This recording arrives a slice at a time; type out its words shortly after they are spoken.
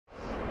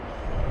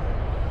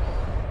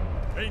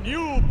A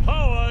new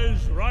power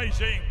is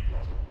rising.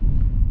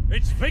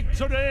 Its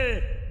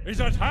victory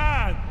is at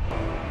hand.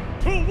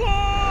 To war!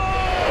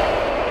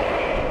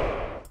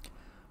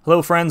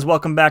 Hello friends,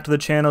 welcome back to the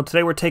channel.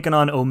 Today we're taking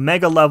on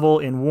Omega level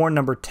in war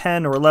number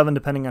 10 or 11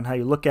 depending on how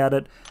you look at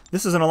it.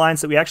 This is an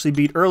alliance that we actually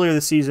beat earlier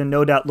this season,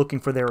 no doubt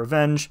looking for their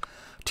revenge.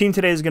 Team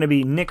today is going to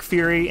be Nick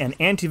Fury, and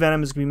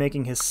ANTI-VENOM is going to be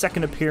making his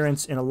second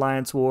appearance in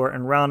Alliance War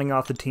and rounding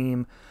off the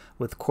team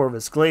with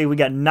Corvus Glaive. We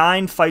got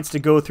 9 fights to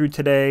go through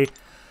today.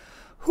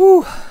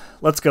 Whew,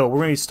 let's go. We're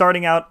going to be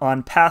starting out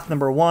on path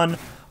number 1.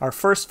 Our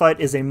first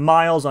fight is a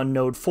Miles on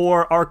node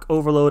 4, Arc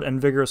Overload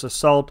and Vigorous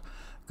Assault.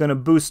 Going to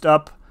boost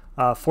up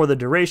for the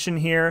duration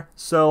here.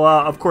 So,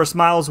 of course,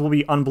 Miles will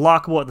be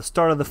unblockable at the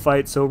start of the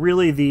fight, so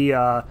really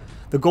the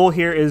goal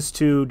here is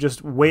to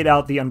just wait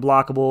out the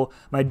unblockable.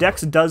 My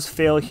dex does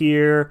fail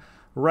here,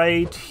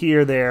 right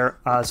here, there.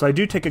 So I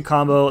do take a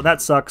combo.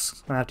 That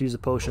sucks. I have to use a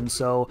potion.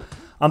 So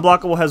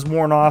unblockable has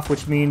worn off,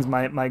 which means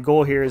my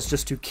goal here is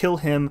just to kill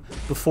him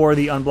before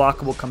the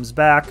unblockable comes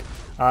back.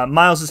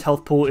 Miles'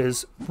 health pool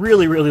is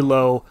really, really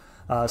low,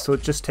 so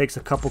it just takes a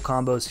couple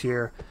combos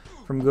here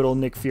from good old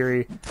Nick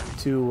Fury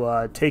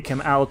to take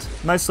him out.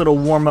 Nice little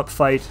warm-up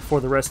fight for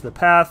the rest of the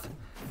path.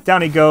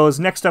 Down he goes.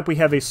 Next up we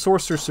have a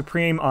Sorcerer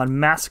Supreme on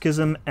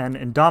Masochism and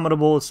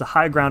Indomitable. It's a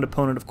high ground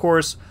opponent, of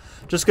course.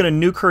 Just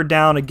going to nuke her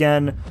down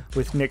again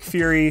with Nick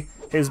Fury.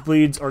 His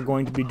bleeds are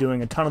going to be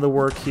doing a ton of the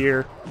work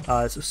here.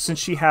 So since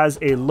she has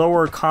a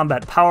lower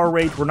combat power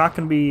rate, we're not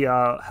going to be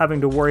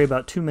having to worry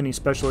about too many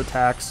special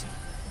attacks.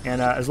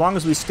 And as long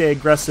as we stay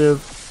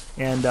aggressive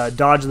and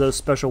dodge those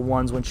special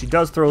ones when she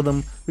does throw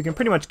them, we can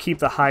pretty much keep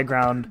the high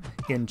ground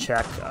in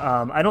check.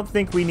 I don't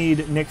think we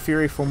need Nick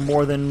Fury for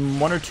more than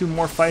 1 or 2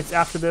 more fights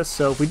after this,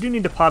 so if we do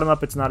need to pot him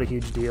up, it's not a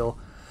huge deal.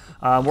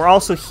 We're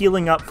also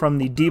healing up from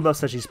the debuffs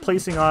that she's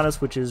placing on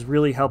us, which is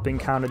really helping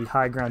counter the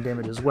high ground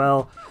damage as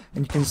well.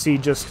 And you can see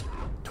just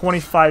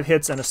 25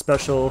 hits and a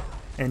special,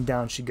 and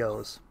down she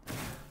goes.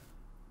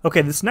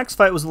 Okay, this next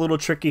fight was a little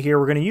tricky here.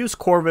 We're going to use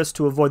Corvus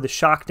to avoid the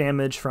shock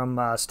damage from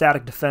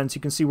static defense.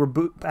 You can see we're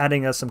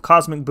adding some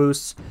cosmic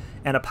boosts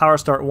and a Power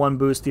Start 1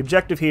 boost. The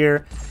objective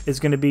here is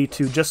going to be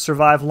to just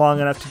survive long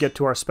enough to get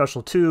to our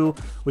special 2,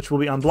 which will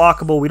be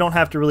unblockable. We don't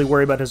have to really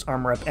worry about his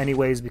armor up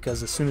anyways,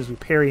 because as soon as we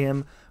parry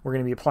him, we're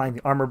going to be applying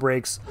the armor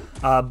breaks.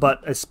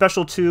 But a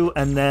special 2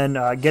 and then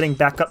getting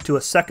back up to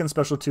a second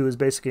special 2 is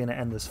basically going to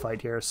end this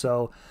fight here.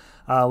 So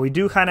we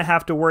do kind of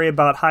have to worry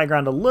about high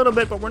ground a little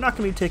bit, but we're not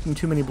going to be taking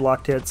too many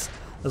blocked hits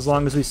as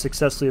long as we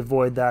successfully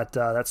avoid that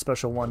that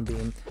special 1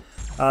 beam.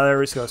 There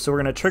we go. So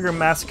we're going to trigger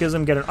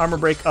Masochism, get an armor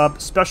break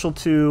up, special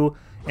 2,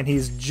 and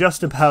he's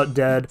just about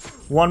dead.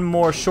 1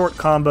 more short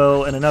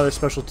combo and another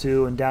special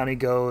 2, and down he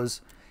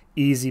goes.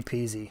 Easy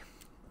peasy.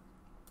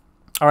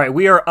 All right,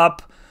 we are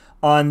up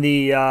on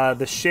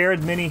the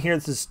shared mini here.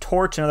 This is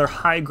Torch, another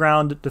high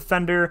ground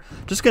defender.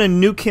 Just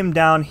going to nuke him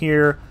down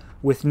here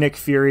with Nick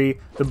Fury.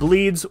 The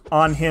bleeds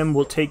on him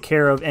will take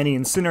care of any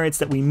incinerates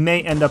that we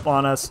may end up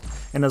on us,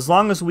 and as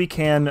long as we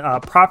can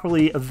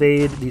properly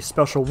evade the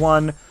special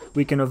 1,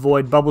 we can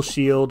avoid bubble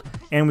shield,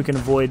 and we can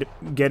avoid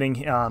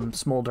getting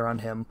smolder on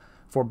him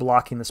for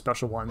blocking the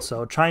special 1.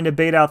 So trying to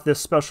bait out this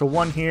special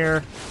 1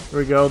 here. There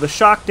we go. The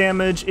shock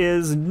damage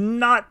is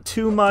not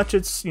too much.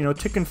 It's, you know,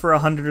 ticking for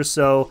 100 or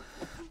so,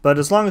 but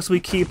as long as we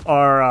keep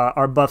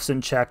our buffs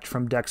in check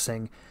from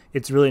dexing,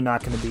 it's really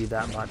not going to be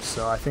that much.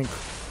 So I think,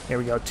 there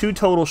we go, 2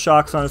 total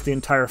shocks on us the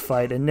entire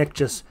fight, and Nick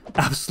just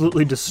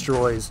absolutely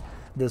destroys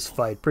this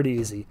fight. Pretty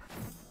easy.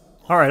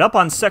 Alright, up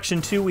on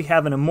Section 2, we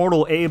have an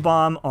Immortal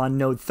A-Bomb on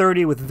Node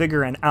 30 with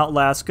Vigor and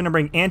Outlast. Going to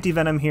bring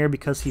ANTI-VENOM here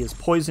because he is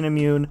poison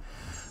immune.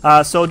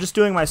 So just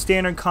doing my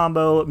standard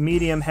combo,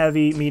 medium,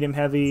 heavy,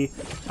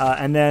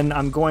 and then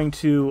I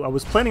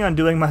was planning on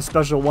doing my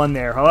special 1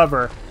 there.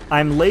 However,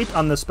 I'm late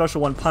on the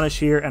special 1 punish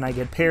here, and I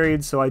get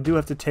parried, so I do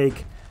have to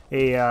take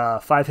a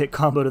 5-hit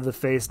combo to the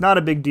face. Not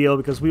a big deal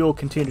because we will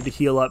continue to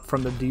heal up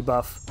from the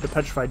debuff, the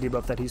petrified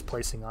debuff that he's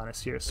placing on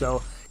us here.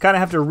 So kind of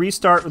have to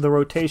restart the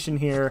rotation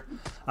here.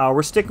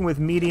 We're sticking with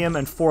medium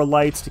and 4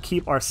 lights to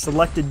keep our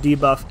selected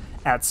debuff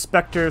at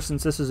Spectre.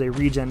 Since this is a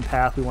regen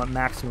path, we want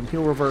maximum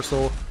heal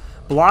reversal.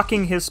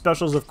 Blocking his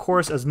specials, of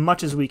course, as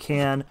much as we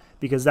can,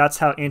 because that's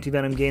how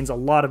ANTI-VENOM gains a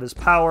lot of his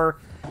power.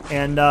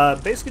 And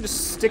basically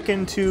just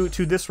sticking to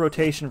this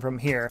rotation from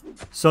here.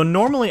 So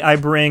normally I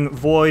bring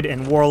Void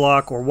and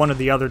Warlock, or one or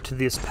the other, to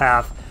this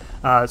path.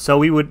 So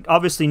we would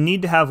obviously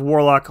need to have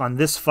Warlock on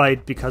this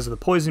fight because of the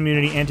poison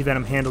immunity.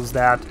 ANTI-VENOM handles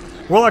that.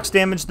 Warlock's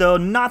damage, though,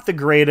 not the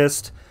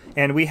greatest.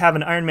 And we have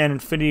an Iron Man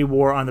Infinity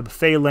War on the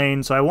buffet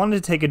lane, so I wanted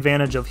to take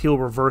advantage of heal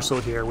reversal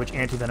here, which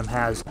ANTI-VENOM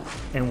has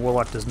and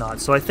Warlock does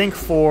not. So I think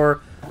for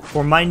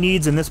my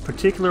needs in this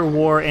particular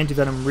war,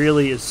 ANTI-VENOM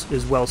really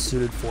is well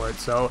suited for it.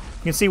 So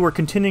you can see we're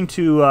continuing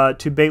to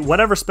bait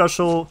whatever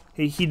special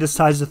he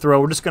decides to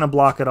throw. We're just going to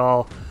block it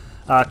all.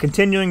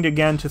 Continuing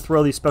again to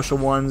throw these special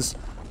 1s.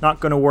 Not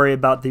going to worry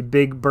about the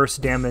big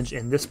burst damage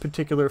in this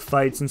particular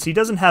fight. Since he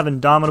doesn't have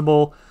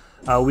Indomitable,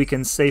 we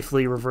can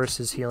safely reverse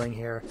his healing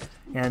here.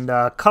 And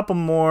a couple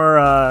more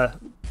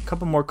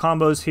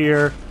combos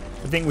here.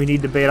 I think we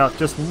need to bait out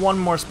just one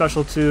more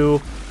special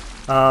 2.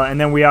 And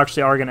then we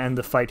actually are going to end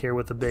the fight here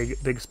with a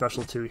big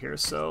special 2 here.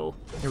 So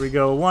here we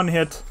go. 1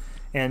 hit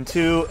and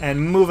 2.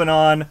 And moving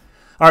on.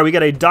 All right, we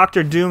got a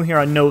Dr. Doom here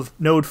on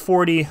node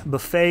 40,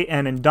 Buffet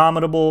and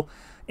Indomitable.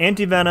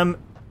 Anti-Venom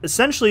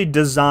essentially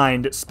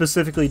designed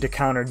specifically to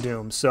counter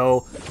Doom.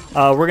 So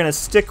we're going to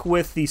stick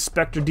with the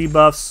Spectre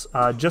debuffs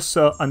just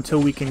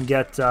until we can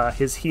get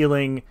his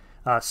healing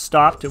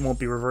stopped. It won't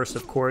be reversed,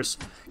 of course.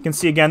 You can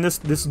see again, this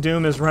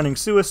Doom is running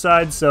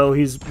suicide, so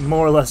he's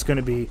more or less going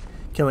to be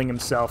killing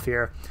himself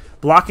here.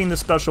 Blocking the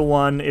special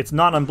 1, it's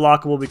not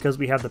unblockable because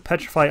we have the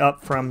Petrify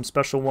up from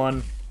special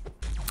 1.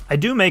 I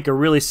do make a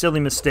really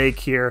silly mistake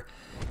here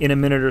in a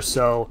minute or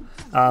so.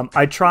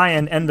 I try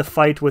and end the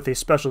fight with a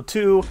special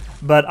 2,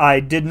 but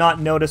I did not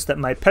notice that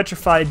my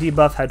Petrify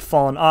debuff had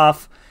fallen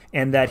off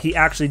and that he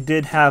actually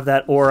did have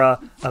that aura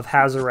of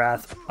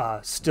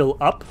Hazarath still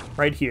up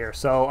right here.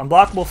 So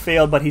unblockable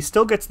failed, but he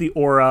still gets the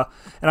aura,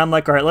 and I'm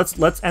like, all right,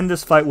 let's end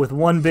this fight with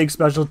one big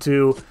special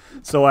 2.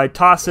 So I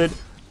toss it,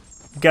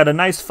 get a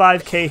nice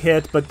 5k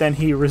hit, but then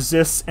he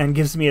resists and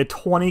gives me a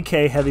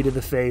 20k heavy to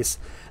the face.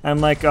 And I'm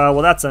like,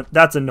 well,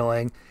 that's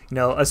annoying. You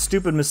know, a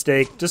stupid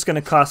mistake, just going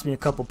to cost me a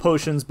couple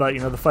potions, but,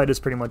 you know, the fight is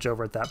pretty much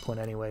over at that point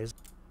anyways.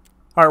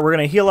 Alright, we're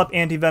going to heal up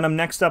Anti-Venom.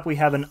 Next up, we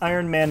have an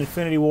Iron Man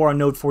Infinity War on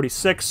node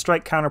 46,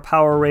 Strike Counter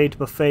Power Rate,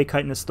 Buffet,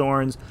 Chitinous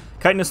Thorns.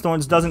 Chitinous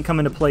Thorns doesn't come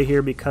into play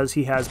here because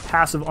he has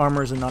passive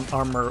armors and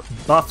non-armor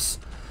buffs.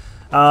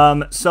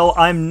 So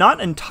I'm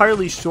not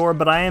entirely sure,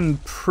 but I am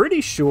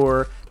pretty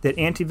sure that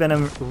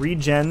Anti-Venom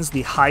regens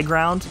the high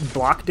ground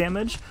block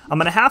damage. I'm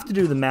going to have to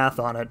do the math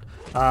on it.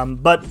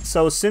 But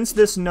so since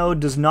this node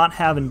does not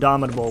have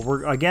Indomitable,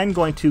 we're again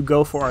going to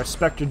go for our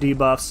Spectre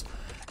debuffs,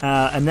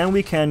 and then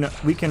we can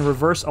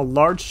reverse a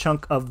large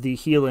chunk of the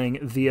healing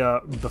via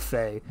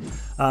Buffet.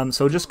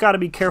 So just got to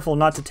be careful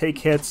not to take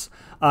hits.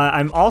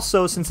 I'm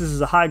also, since this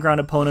is a high ground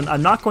opponent,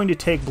 I'm not going to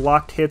take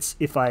blocked hits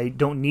if I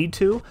don't need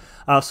to.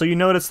 So you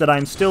notice that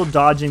I'm still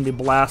dodging the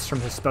blast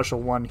from his special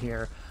 1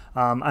 here.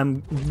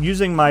 I'm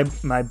using my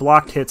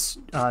blocked hits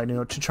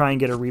to try and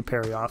get a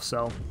reparry off,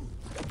 so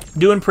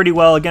doing pretty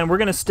well. Again, we're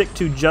going to stick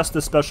to just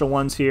the special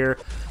 1s here.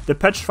 The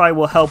Petrify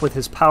will help with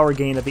his power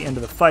gain at the end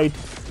of the fight,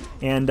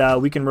 and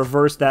we can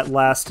reverse that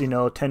last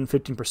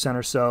 10-15%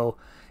 or so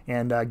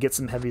and get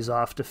some heavies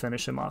off to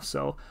finish him off.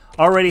 So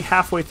already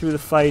halfway through the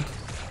fight,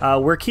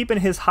 we're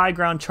keeping his high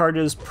ground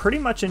charges pretty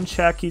much in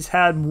check. He's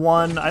had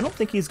 1. I don't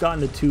think he's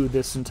gotten to 2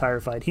 this entire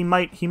fight. He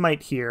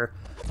might here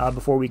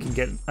before we can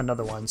get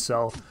another one.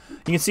 So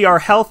you can see our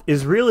health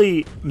is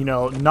really,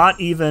 not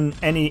even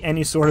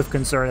any sort of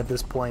concern at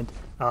this point.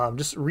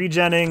 Just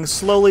regenning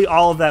slowly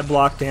all of that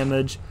block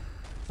damage.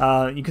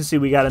 You can see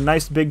we got a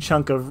nice big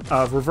chunk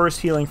of reverse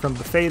healing from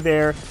Buffet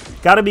there.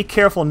 Got to be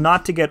careful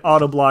not to get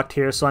auto-blocked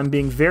here, so I'm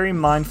being very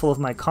mindful of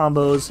my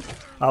combos,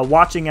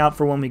 watching out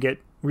for when we get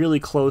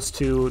really close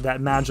to that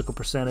magical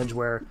percentage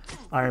where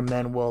Iron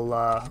Man will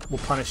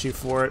punish you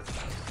for it.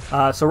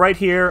 So right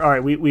here, all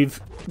right, we've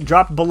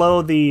dropped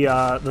below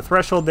the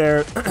threshold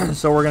there,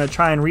 so we're going to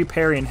try and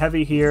reparry in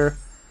heavy here.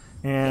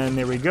 And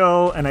there we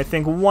go, and I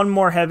think one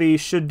more heavy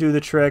should do the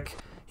trick.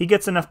 He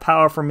gets enough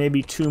power for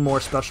maybe 2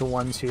 more special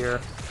 1s here.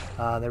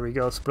 There we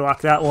go, so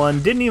block that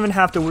one. Didn't even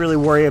have to really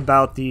worry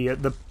about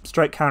the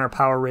strike counter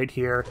power rate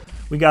here.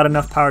 We got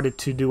enough power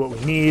to do what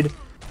we need.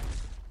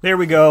 There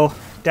we go.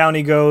 Down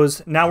he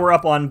goes. Now we're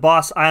up on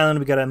Boss Island.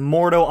 We got a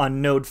Mordo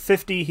on node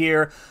 50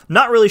 here.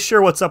 Not really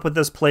sure what's up with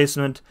this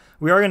placement.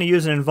 We are going to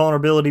use an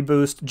invulnerability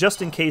boost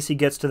just in case he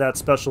gets to that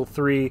special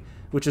 3,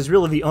 which is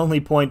really the only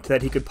point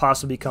that he could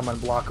possibly become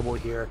unblockable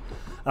here.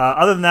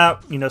 Other than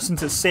that,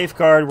 since it's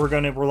Safeguard, we're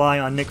going to rely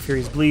on Nick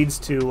Fury's bleeds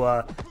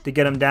to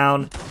get him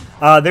down.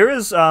 There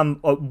is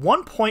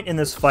one point in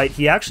this fight,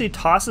 he actually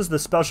tosses the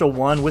special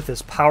 1 with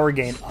his power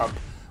gain up,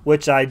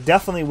 which I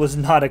definitely was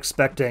not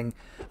expecting.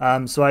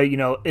 So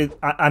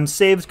I'm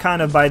saved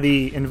kind of by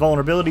the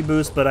invulnerability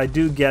boost, but I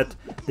do get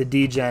the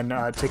degen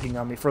ticking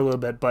on me for a little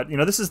bit. But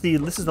this is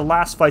the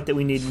last fight that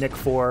we need Nick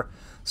for,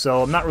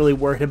 so I'm not really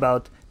worried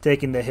about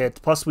taking the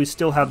hit. Plus, we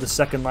still have the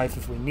second life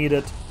if we need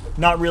it.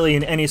 Not really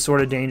in any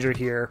sort of danger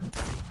here.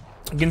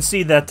 You can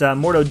see that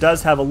Mordo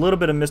does have a little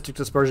bit of Mystic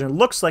Dispersion. It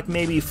looks like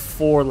maybe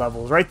 4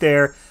 levels right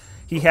there.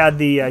 He had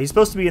the he's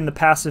supposed to be in the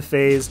passive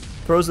phase.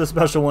 Throws the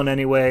special 1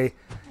 anyway.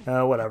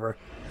 Whatever.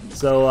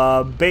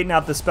 So baiting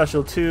out the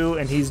special 2,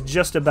 and he's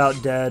just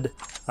about dead.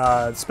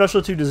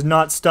 Special 2 does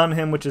not stun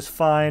him, which is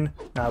fine.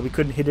 We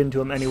couldn't hit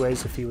into him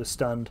anyways if he was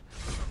stunned.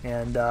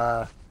 And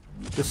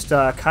just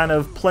kind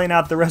of playing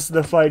out the rest of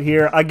the fight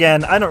here.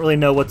 Again, I don't really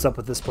know what's up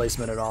with this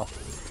placement at all.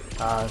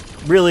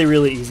 Really,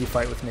 really easy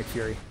fight with Nick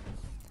Fury.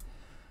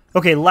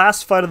 Okay,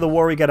 last fight of the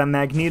war, we got a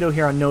Magneto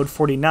here on node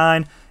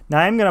 49. Now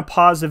I'm going to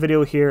pause the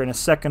video here in a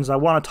second, as I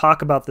want to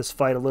talk about this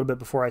fight a little bit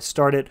before I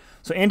start it.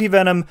 So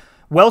Anti-Venom,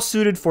 Well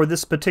suited for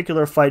this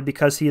particular fight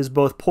because he is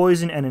both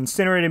poison and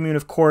incinerate immune,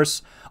 of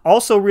course.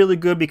 Also really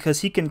good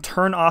because he can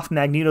turn off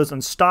Magneto's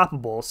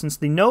Unstoppable. Since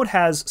the node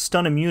has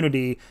stun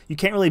immunity, you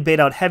can't really bait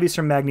out heavies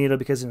from Magneto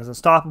because he's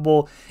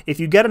unstoppable. If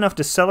you get enough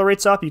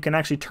Decelerates up, you can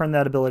actually turn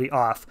that ability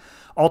off.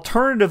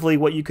 Alternatively,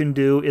 what you can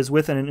do is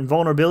with an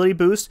invulnerability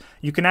boost,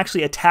 you can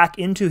actually attack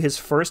into his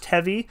first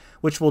heavy,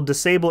 which will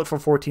disable it for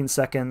 14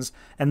 seconds,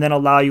 and then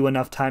allow you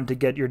enough time to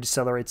get your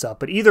Decelerates up.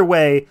 But either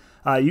way,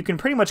 you can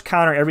pretty much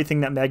counter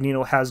everything that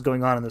Magneto has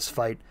going on in this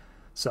fight.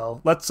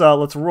 So let's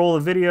roll the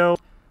video.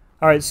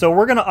 Alright, so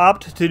we're going to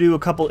opt to do a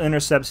couple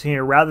intercepts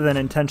here rather than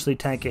intentionally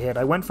tank a hit.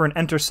 I went for an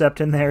intercept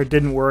in there, it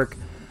didn't work.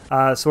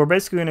 So we're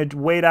basically going to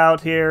wait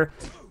out here,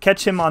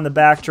 catch him on the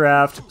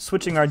backdraft,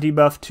 switching our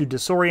debuff to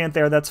Disorient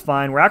there, that's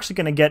fine. We're actually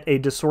going to get a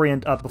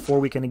Disorient up before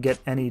we can get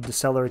any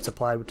Decelerate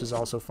applied, which is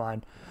also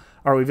fine.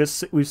 Alright,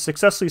 we've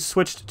successfully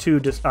switched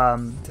to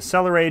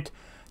Decelerate.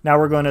 Now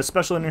we're going to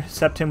special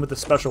intercept him with a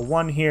special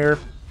 1 here.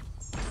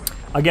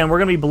 Again, we're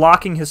going to be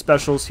blocking his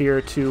specials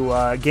here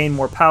to gain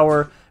more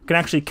power. You can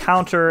actually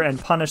counter and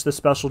punish the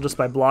special just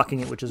by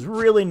blocking it, which is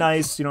really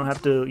nice. You don't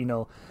have to, you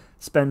know,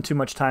 spend too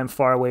much time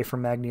far away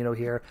from Magneto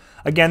here.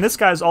 Again, this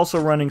guy's also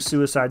running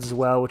suicides as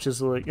well, which is,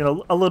 you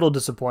know, a little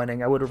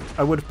disappointing. I would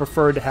have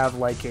preferred to have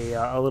like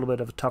a little bit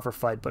of a tougher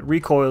fight, but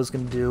recoil is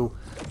going to do,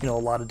 you know, a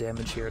lot of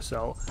damage here.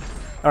 So,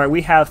 all right,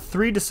 we have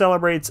 3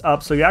 Decelerates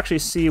up, so you actually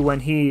see when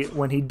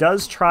he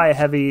does try a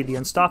heavy, the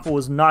Unstoppable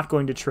is not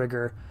going to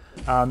trigger.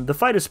 The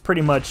fight is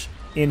pretty much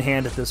in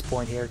hand at this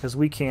point here because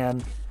we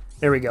can.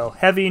 There we go.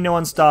 Heavy, no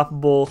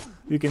Unstoppable.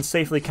 You can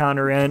safely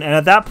counter in. And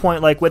at that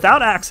point, like,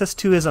 without access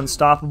to his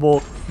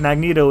Unstoppable,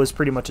 Magneto is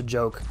pretty much a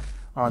joke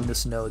on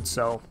this node.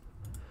 So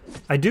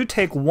I do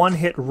take 1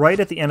 hit right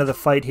at the end of the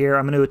fight here.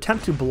 I'm going to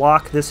attempt to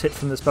block this hit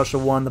from the special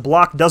 1. The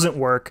block doesn't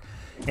work,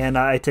 and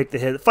I take the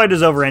hit. The fight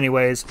is over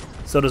anyways,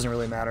 so it doesn't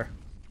really matter.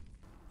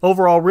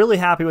 Overall, really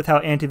happy with how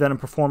Anti-Venom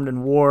performed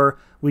in War.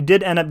 We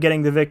did end up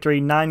getting the victory,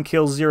 9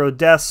 kills, 0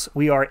 deaths.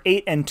 We are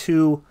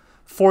 8-2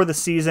 for the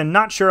season.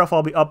 Not sure if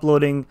I'll be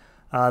uploading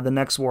the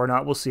next War or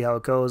not. We'll see how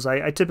it goes.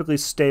 I typically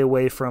stay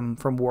away from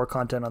War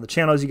content on the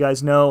channel, as you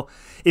guys know.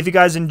 If you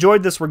guys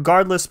enjoyed this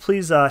regardless,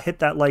 please hit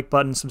that like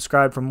button,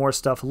 subscribe for more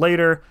stuff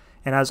later.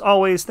 And as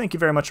always, thank you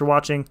very much for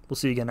watching. We'll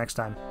see you again next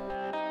time.